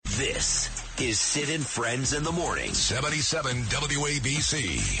This is Sid and Friends in the Morning. 77 WABC.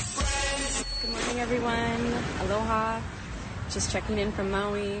 Good morning, everyone. Aloha. Just checking in from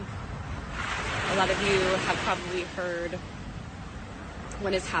Maui. A lot of you have probably heard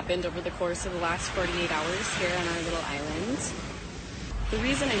what has happened over the course of the last 48 hours here on our little island. The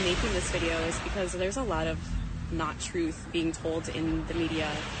reason I'm making this video is because there's a lot of not truth being told in the media,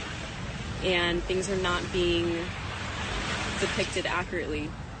 and things are not being depicted accurately.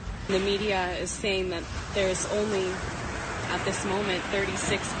 The media is saying that there's only, at this moment,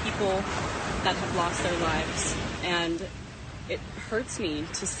 36 people that have lost their lives. And it hurts me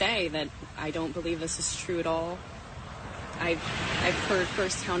to say that I don't believe this is true at all. I've heard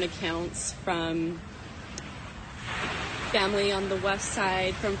first-hand accounts from family on the west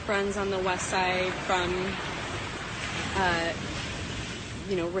side, from friends on the west side, from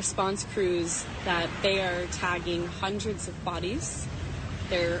response crews that they are tagging hundreds of bodies.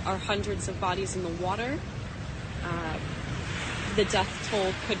 There are hundreds of bodies in the water. The death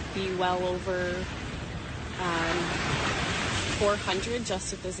toll could be well over 400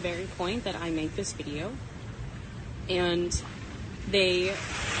 just at this very point that I make this video. And they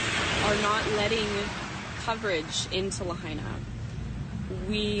are not letting coverage into Lahaina.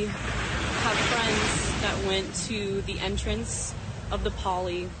 We have friends that went to the entrance of the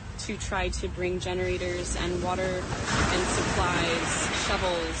poly to try to bring generators and water and supplies,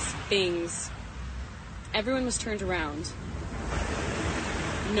 shovels, things. Everyone was turned around.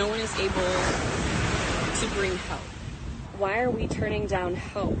 No one is able to bring help. Why are we turning down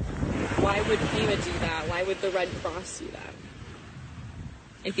help? Why would FEMA do that? Why would the Red Cross do that?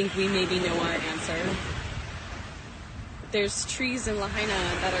 I think we maybe know our answer. There's trees in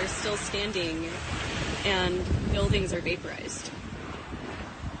Lahaina that are still standing and buildings are vaporized.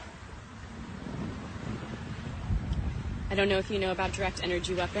 I don't know if you know about direct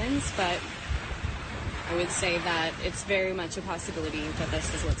energy weapons, but I would say that it's very much a possibility that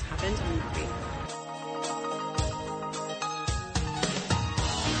this is what's happened on Maui.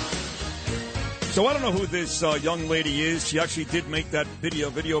 So I don't know who this young lady is. She actually did make that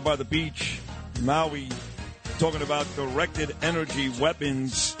video by the beach, Maui, talking about directed energy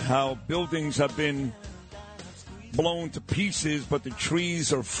weapons, how buildings have been blown to pieces, but the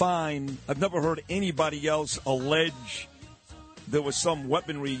trees are fine. I've never heard anybody else allege there was some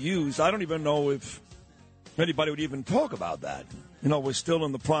weaponry used. I don't even know if anybody would even talk about that. You know, we're still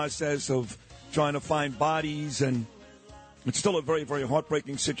in the process of trying to find bodies, and it's still a very, very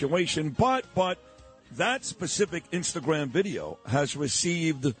heartbreaking situation. But that specific Instagram video has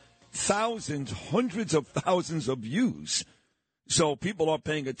received thousands, hundreds of thousands of views. So people are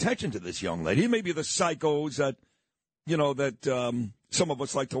paying attention to this young lady. Maybe the psychos that, some of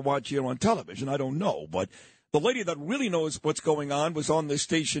us like to watch here on television. I don't know. But the lady that really knows what's going on was on this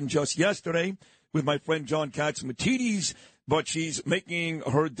station just yesterday with my friend John Katzmatidis, but she's making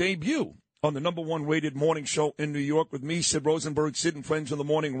her debut on the number one rated morning show in New York with me, Sid Rosenberg, Sid and Friends in the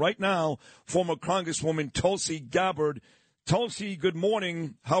Morning. Right now, former Congresswoman Tulsi Gabbard. Tulsi, good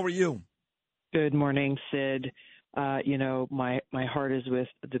morning. How are you? Good morning, Sid. My heart is with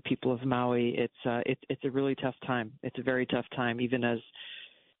the people of Maui. It's a really tough time. It's a very tough time, even as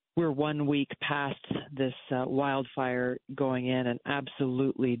we're 1 week past this wildfire going in and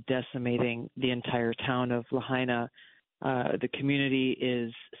absolutely decimating the entire town of Lahaina. The community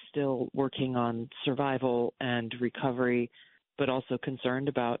is still working on survival and recovery, but also concerned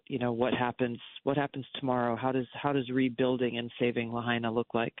about, what happens tomorrow. How does rebuilding and saving Lahaina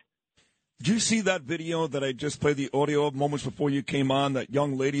look like? Did you see that video that I just played the audio of moments before you came on, that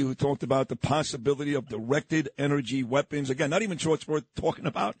young lady who talked about the possibility of directed energy weapons? Again, not even sure it's worth talking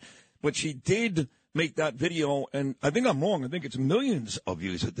about, but she did make that video, and I think I'm wrong. I think it's millions of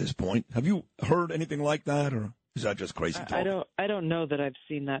views at this point. Have you heard anything like that, or is that just crazy talk? I don't know that I've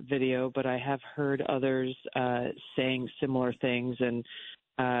seen that video, but I have heard others saying similar things, and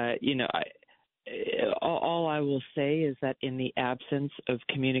all I will say is that in the absence of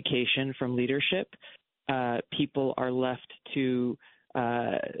communication from leadership, people are left to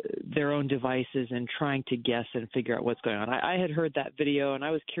their own devices and trying to guess and figure out what's going on. I had heard that video, and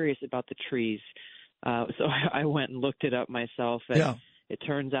I was curious about the trees, so I went and looked it up myself, and It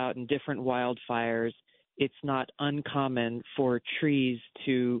turns out in different wildfires, it's not uncommon for trees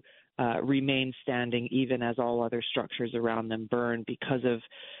to remain standing even as all other structures around them burn, because of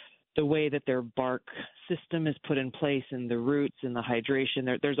the way that their bark system is put in place and the roots and the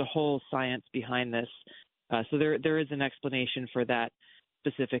hydration. There's a whole science behind this. So there is an explanation for that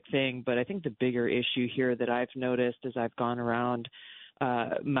specific thing. But I think the bigger issue here that I've noticed as I've gone around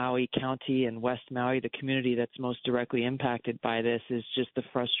Maui County and West Maui, the community that's most directly impacted by this, is just the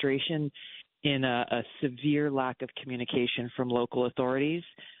frustration in a severe lack of communication from local authorities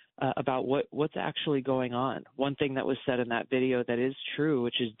about what's actually going on. One thing that was said in that video that is true,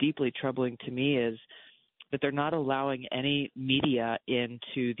 which is deeply troubling to me, is that they're not allowing any media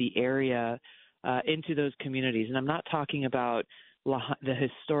into the area, into those communities. And I'm not talking about the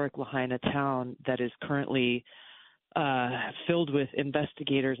historic Lahaina town that is currently filled with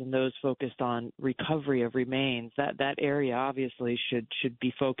investigators and those focused on recovery of remains. That area obviously should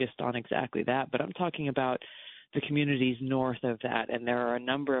be focused on exactly that. But I'm talking about the communities north of that, and there are a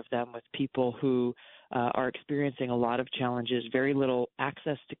number of them with people who are experiencing a lot of challenges, very little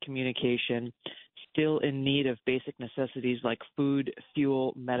access to communication, still in need of basic necessities like food,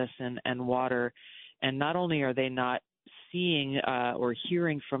 fuel, medicine, and water. And not only are they not seeing or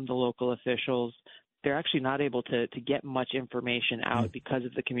hearing from the local officials, they're actually not able to get much information out because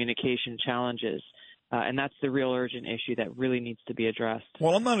of the communication challenges. And that's the real urgent issue that really needs to be addressed.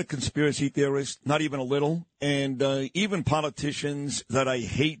 Well, I'm not a conspiracy theorist, not even a little. And even politicians that I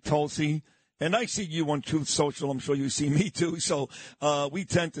hate, Tulsi, and I see you on Truth Social. I'm sure you see me too. So we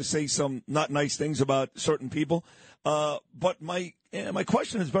tend to say some not nice things about certain people. But my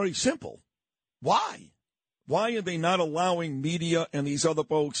question is very simple. Why? Why are they not allowing media and these other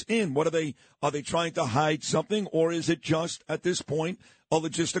folks in? Are they trying to hide something, or is it just at this point a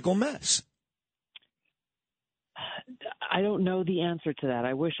logistical mess? I don't know the answer to that.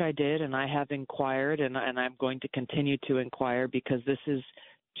 I wish I did, and I have inquired, and I'm going to continue to inquire because this is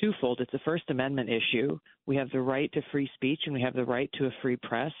twofold. It's a First Amendment issue. We have the right to free speech, and we have the right to a free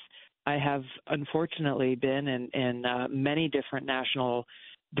press. I have unfortunately been in many different natural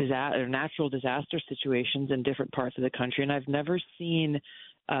disaster situations in different parts of the country, and I've never seen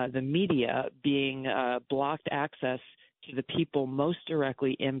the media being blocked access to the people most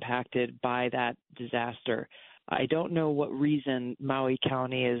directly impacted by that disaster. I don't know what reason Maui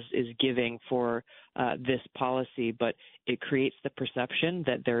County is giving for this policy, but it creates the perception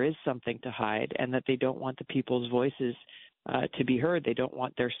that there is something to hide and that they don't want the people's voices to be heard. They don't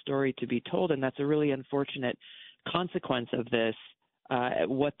want their story to be told, and that's a really unfortunate consequence of this.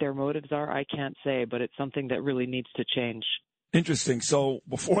 What their motives are, I can't say, but it's something that really needs to change. Interesting. So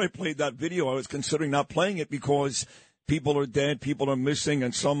before I played that video, I was considering not playing it because people are dead, people are missing,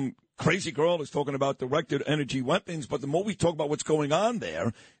 and some crazy girl is talking about directed energy weapons. But the more we talk about what's going on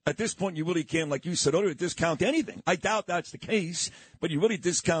there, at this point, you really can't, like you said earlier, discount anything. I doubt that's the case, but you can't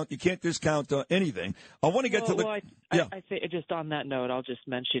discount anything. I want to get to the... I say, just on that note, I'll just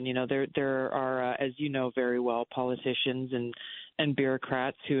mention, there are, as you know very well, politicians and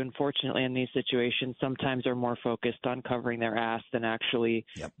bureaucrats who, unfortunately, in these situations, sometimes are more focused on covering their ass than actually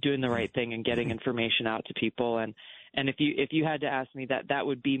doing the right thing and getting information out to people. And if you had to ask me, that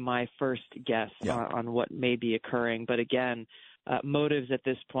would be my first guess on what may be occurring. But again, motives at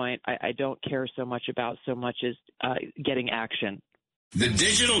this point, I don't care so much as getting action. The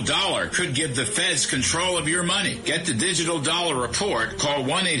digital dollar could give the feds control of your money. Get the digital dollar report. Call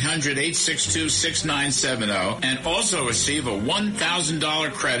 1-800-862-6970 and also receive a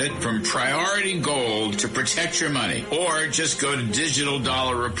 $1,000 credit from Priority Gold to protect your money. Or just go to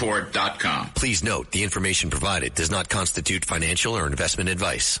digitaldollarreport.com. Please note the information provided does not constitute financial or investment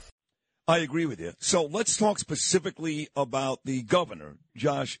advice. I agree with you. So let's talk specifically about the governor,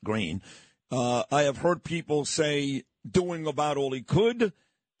 Josh Green. I have heard people say doing about all he could,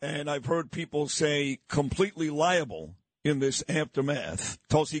 and I've heard people say completely liable in this aftermath.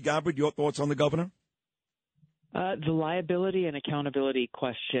 Tulsi Gabbard, your thoughts on the governor? The liability and accountability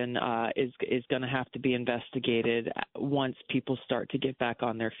question is going to have to be investigated once people start to get back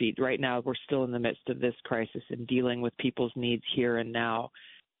on their feet. Right now, we're still in the midst of this crisis and dealing with people's needs here and now.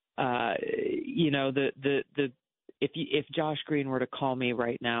 If Josh Green were to call me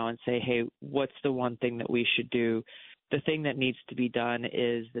right now and say, hey, what's the one thing that we should do? The thing that needs to be done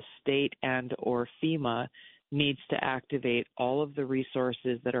is the state and or FEMA needs to activate all of the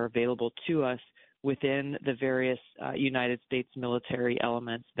resources that are available to us within the various United States military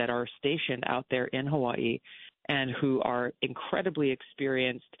elements that are stationed out there in Hawaii and who are incredibly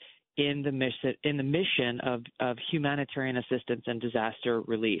experienced in the mission of humanitarian assistance and disaster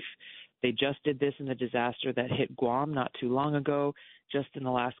relief. They just did this in the disaster that hit Guam not too long ago. Just in the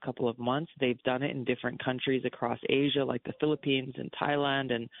last couple of months, they've done it in different countries across Asia, like the Philippines and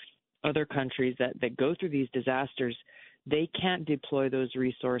Thailand and other countries that go through these disasters. They can't deploy those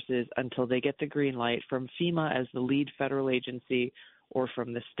resources until they get the green light from FEMA as the lead federal agency or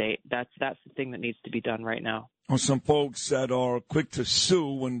from the state. That's the thing that needs to be done right now. Or some folks that are quick to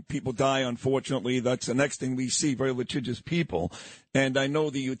sue when people die, unfortunately. That's the next thing we see, very litigious people. And I know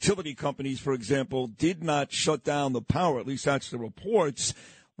the utility companies, for example, did not shut down the power, at least that's the reports,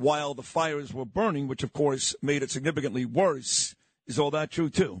 while the fires were burning, which, of course, made it significantly worse. Is all that true,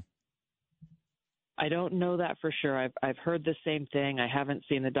 too? I don't know that for sure. I've heard the same thing. I haven't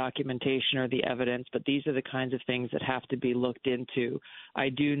seen the documentation or the evidence, but these are the kinds of things that have to be looked into. I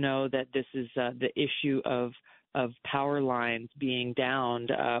do know that this is the issue of power lines being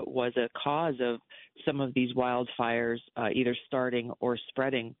downed was a cause of some of these wildfires either starting or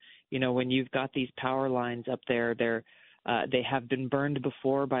spreading. You know, when you've got these power lines up there, they have been burned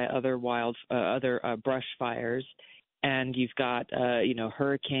before by other brush fires. And you've got,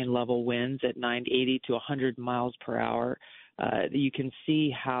 hurricane-level winds at 80 to 100 miles per hour. You can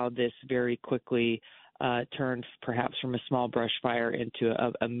see how this very quickly turned perhaps from a small brush fire into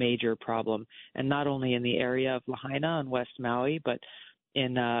a major problem. And not only in the area of Lahaina and West Maui, but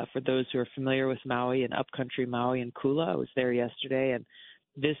for those who are familiar with Maui and upcountry Maui and Kula. I was there yesterday, and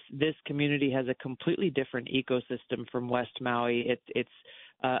this community has a completely different ecosystem from West Maui. It's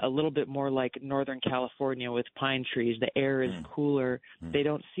a little bit more like Northern California with pine trees. The air is cooler. They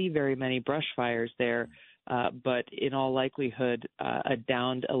don't see very many brush fires there, but in all likelihood, a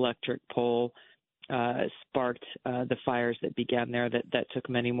downed electric pole sparked the fires that began there that took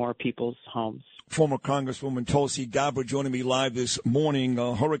many more people's homes. Former Congresswoman Tulsi Gabbard joining me live this morning.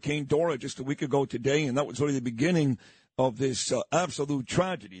 Hurricane Dora just a week ago today, and that was really the beginning of this absolute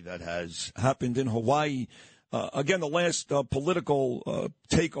tragedy that has happened in Hawaii. Again, the last political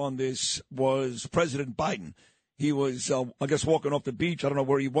take on this was President Biden. He was, I guess, walking off the beach. I don't know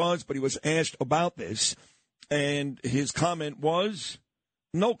where he was, but he was asked about this. And his comment was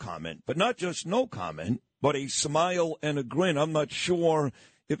no comment. But not just no comment, but a smile and a grin. I'm not sure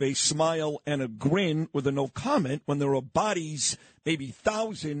if a smile and a grin with a no comment when there are bodies, maybe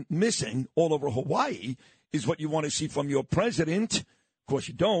 1,000 missing all over Hawaii, is what you want to see from your president. Of course,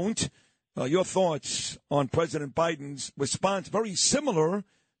 you don't. Your thoughts on President Biden's response, very similar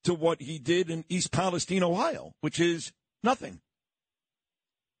to what he did in East Palestine, Ohio, which is nothing.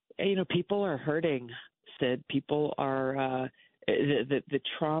 You know, people are hurting, Sid. People are the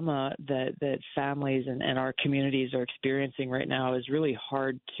trauma that families and our communities are experiencing right now is really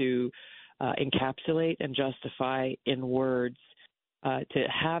hard to encapsulate and justify in words. To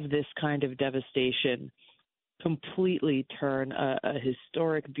have this kind of devastation completely turn a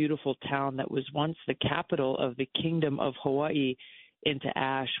historic, beautiful town that was once the capital of the Kingdom of Hawaii into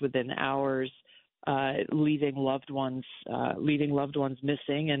ash within hours, leaving loved ones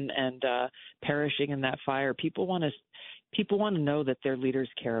missing and perishing in that fire. People want to know that their leaders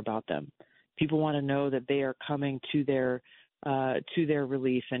care about them. People want to know that they are coming to their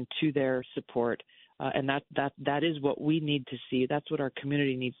relief and to their support. And that is what we need to see. That's what our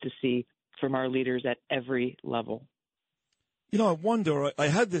community needs to see from our leaders at every level. You know, I wonder, I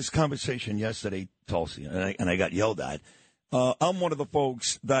had this conversation yesterday, Tulsi, and I got yelled at. I'm one of the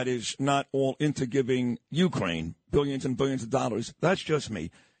folks that is not all into giving Ukraine billions and billions of dollars. That's just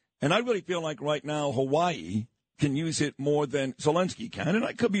me. And I really feel like right now Hawaii can use it more than Zelensky can. And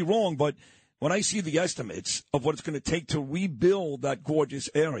I could be wrong, but when I see the estimates of what it's going to take to rebuild that gorgeous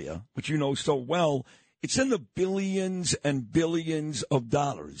area, which you know so well, it's in the billions and billions of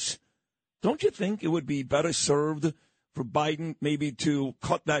dollars. Don't you think it would be better served for Biden maybe to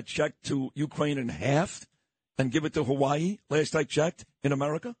cut that check to Ukraine in half and give it to Hawaii, last I checked, in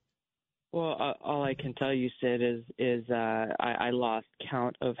America? Well, all I can tell you, Sid, is I lost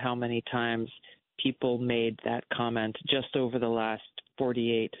count of how many times people made that comment just over the last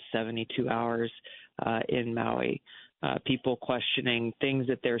 48 to 72 hours in Maui. People questioning things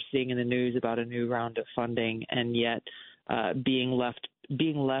that they're seeing in the news about a new round of funding, and yet being left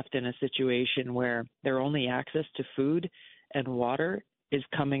in a situation where their only access to food and water is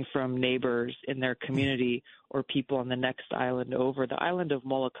coming from neighbors in their community or people on the next island over. The island of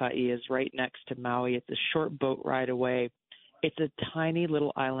Molokai is right next to Maui. It's a short boat ride away. It's a tiny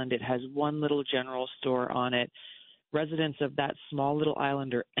little island. It has one little general store on it. Residents of that small little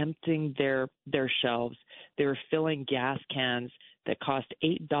island are emptying their shelves. They're filling gas cans that cost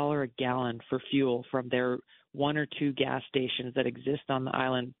 $8 a gallon for fuel from their one or two gas stations that exist on the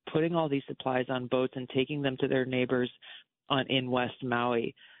island, putting all these supplies on boats and taking them to their neighbors in West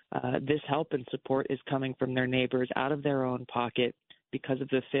Maui. This help and support is coming from their neighbors out of their own pocket because of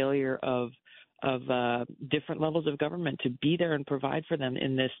the failure of different levels of government to be there and provide for them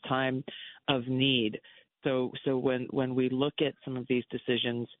in this time of need. So when we look at some of these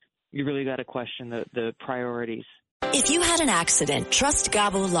decisions, you really got to question the priorities. If you had an accident, trust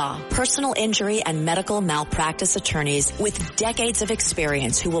Gabbard Law, personal injury and medical malpractice attorneys with decades of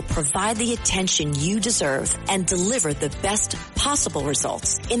experience who will provide the attention you deserve and deliver the best possible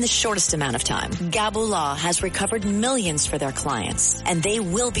results in the shortest amount of time. Gabbard Law has recovered millions for their clients, and they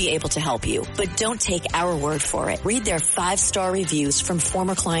will be able to help you. But don't take our word for it. Read their 5-star reviews from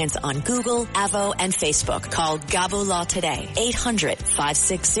former clients on Google, Avo, and Facebook. Call Gabbard Law today,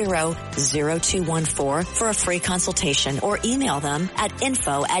 800-560-0214 for a free consultation, or email them at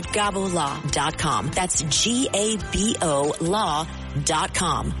info@gabbolaw.com. That's GABO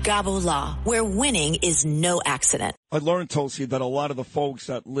law.com. Gabbard Law, where winning is no accident. I learned, Tulsi, that a lot of the folks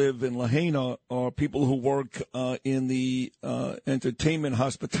that live in Lahaina are people who work in the entertainment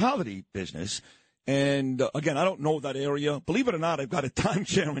hospitality business. And, again, I don't know that area. Believe it or not, I've got a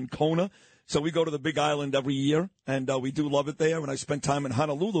timeshare in Kona. So we go to the Big Island every year, and we do love it there. And I spent time in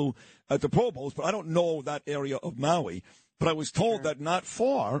Honolulu at the Pro Bowls, but I don't know that area of Maui. But I was told that not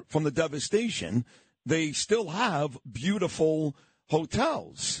far from the devastation, they still have beautiful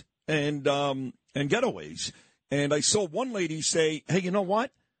hotels and getaways. And I saw one lady say, hey, you know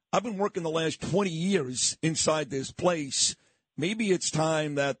what? I've been working the last 20 years inside this place. Maybe it's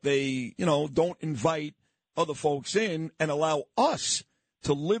time that they, don't invite other folks in and allow us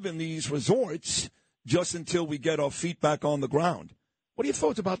to live in these resorts just until we get our feet back on the ground. What are your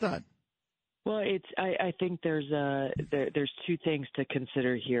thoughts about that? Well, I think there's two things to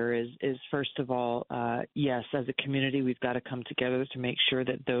consider here. Is first of all, yes, as a community, we've got to come together to make sure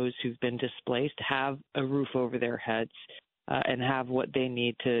that those who've been displaced have a roof over their heads and have what they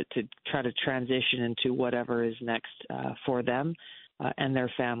need to try to transition into whatever is next for them and their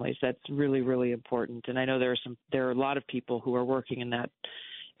families. That's really, really important. And I know there are a lot of people who are working in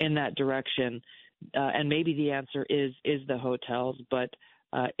that direction. And maybe the answer is the hotels, but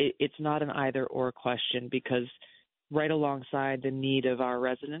it's not an either or question, because right alongside the need of our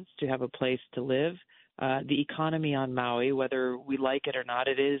residents to have a place to live, the economy on Maui, whether we like it or not,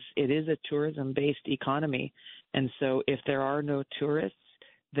 it is a tourism-based economy. And so if there are no tourists,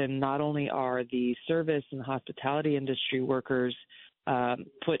 then not only are the service and hospitality industry workers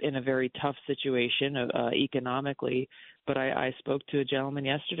put in a very tough situation economically, but I spoke to a gentleman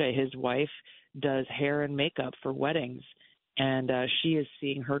yesterday. His wife does hair and makeup for weddings, and she is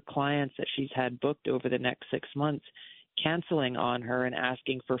seeing her clients that she's had booked over the next 6 months canceling on her and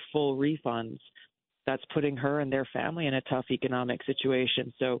asking for full refunds. That's putting her and their family in a tough economic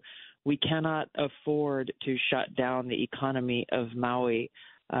situation. So we cannot afford to shut down the economy of Maui.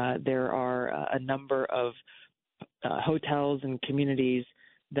 There are a number of hotels and communities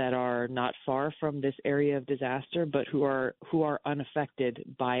that are not far from this area of disaster, but who are unaffected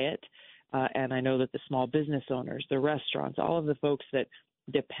by it. And I know that the small business owners, the restaurants, all of the folks that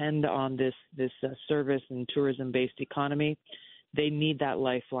depend on this service and tourism-based economy, they need that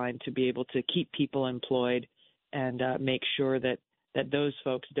lifeline to be able to keep people employed and make sure that those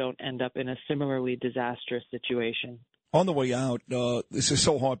folks don't end up in a similarly disastrous situation. On the way out, this is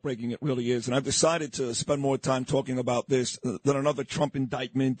so heartbreaking, it really is. And I've decided to spend more time talking about this than another Trump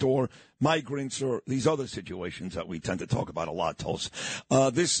indictment or migrants or these other situations that we tend to talk about a lot, Tulsi.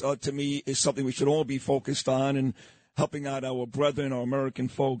 This, to me, is something we should all be focused on and helping out our brethren, our American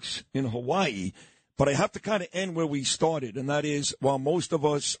folks in Hawaii. But I have to kind of end where we started, and that is, while most of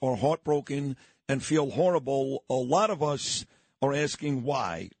us are heartbroken and feel horrible, a lot of us are asking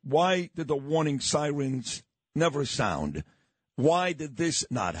why. Why did the warning sirens never sound? Why did this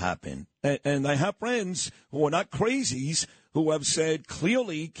not happen? And I have friends who are not crazies who have said,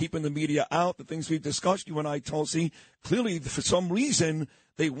 clearly, keeping the media out, the things we've discussed, you and I, Tulsi, clearly, for some reason,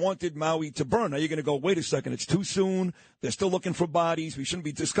 they wanted Maui to burn. Now, you're going to go, wait a second, it's too soon. They're still looking for bodies. We shouldn't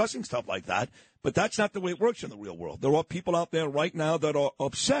be discussing stuff like that. But that's not the way it works in the real world. There are people out there right now that are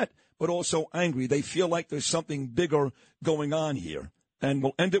upset, but also angry. They feel like there's something bigger going on here. And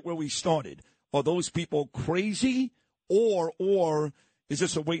we'll end it where we started. Are those people crazy, or is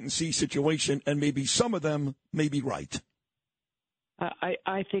this a wait-and-see situation, and maybe some of them may be right?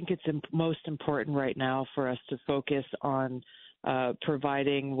 I think it's most important right now for us to focus on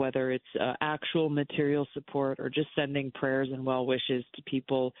providing, whether it's actual material support or just sending prayers and well wishes to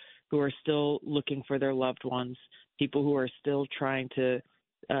people who are still looking for their loved ones, people who are still trying to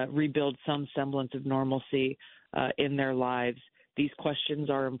rebuild some semblance of normalcy in their lives. These questions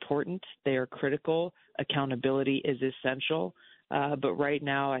are important. They are critical. Accountability is essential. But right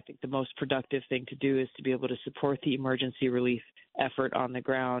now, I think the most productive thing to do is to be able to support the emergency relief effort on the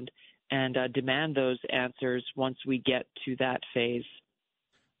ground and demand those answers once we get to that phase.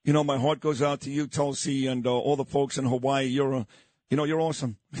 You know, my heart goes out to you, Tulsi, and all the folks in Hawaii. You're You know, you're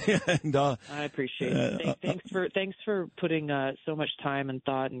awesome. And I appreciate it. Thanks for putting so much time and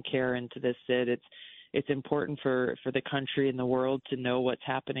thought and care into this, Sid. It's important for the country and the world to know what's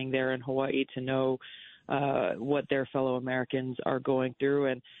happening there in Hawaii, to know what their fellow Americans are going through.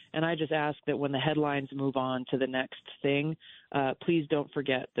 And I just ask that when the headlines move on to the next thing, please don't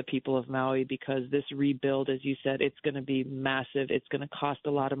forget the people of Maui, because this rebuild, as you said, it's going to be massive. It's going to cost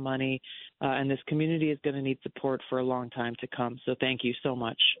a lot of money, and this community is going to need support for a long time to come. So thank you so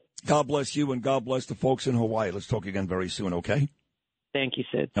much. God bless you, and God bless the folks in Hawaii. Let's talk again very soon, okay? Thank you,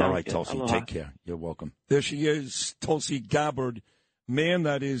 Sid. All right, good. Tulsi, Aloha. take care. You're welcome. There she is, Tulsi Gabbard. Man,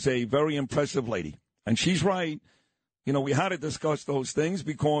 that is a very impressive lady. And she's right. You know, we had to discuss those things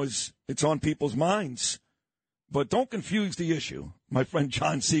because it's on people's minds. But don't confuse the issue. My friend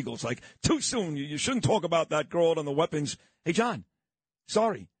John Siegel's like, too soon. You shouldn't talk about that girl and the weapons. Hey, John,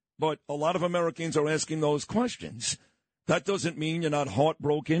 sorry, but a lot of Americans are asking those questions. That doesn't mean you're not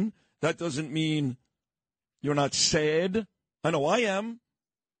heartbroken. That doesn't mean you're not sad. I know I am.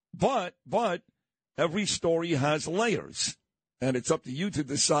 But every story has layers. And it's up to you to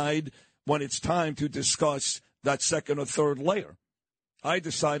decide when it's time to discuss that second or third layer. I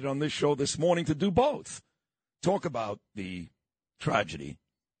decided on this show this morning to do both. Talk about the tragedy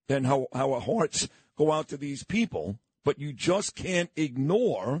and how our hearts go out to these people, but you just can't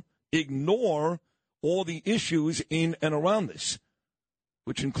ignore all the issues in and around this,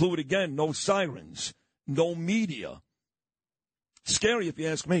 which include, again, no sirens, no media. Scary if you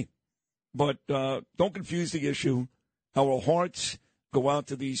ask me, but don't confuse the issue. Our hearts go out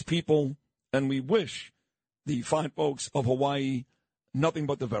to these people, and we wish the fine folks of Hawaii nothing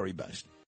but the very best.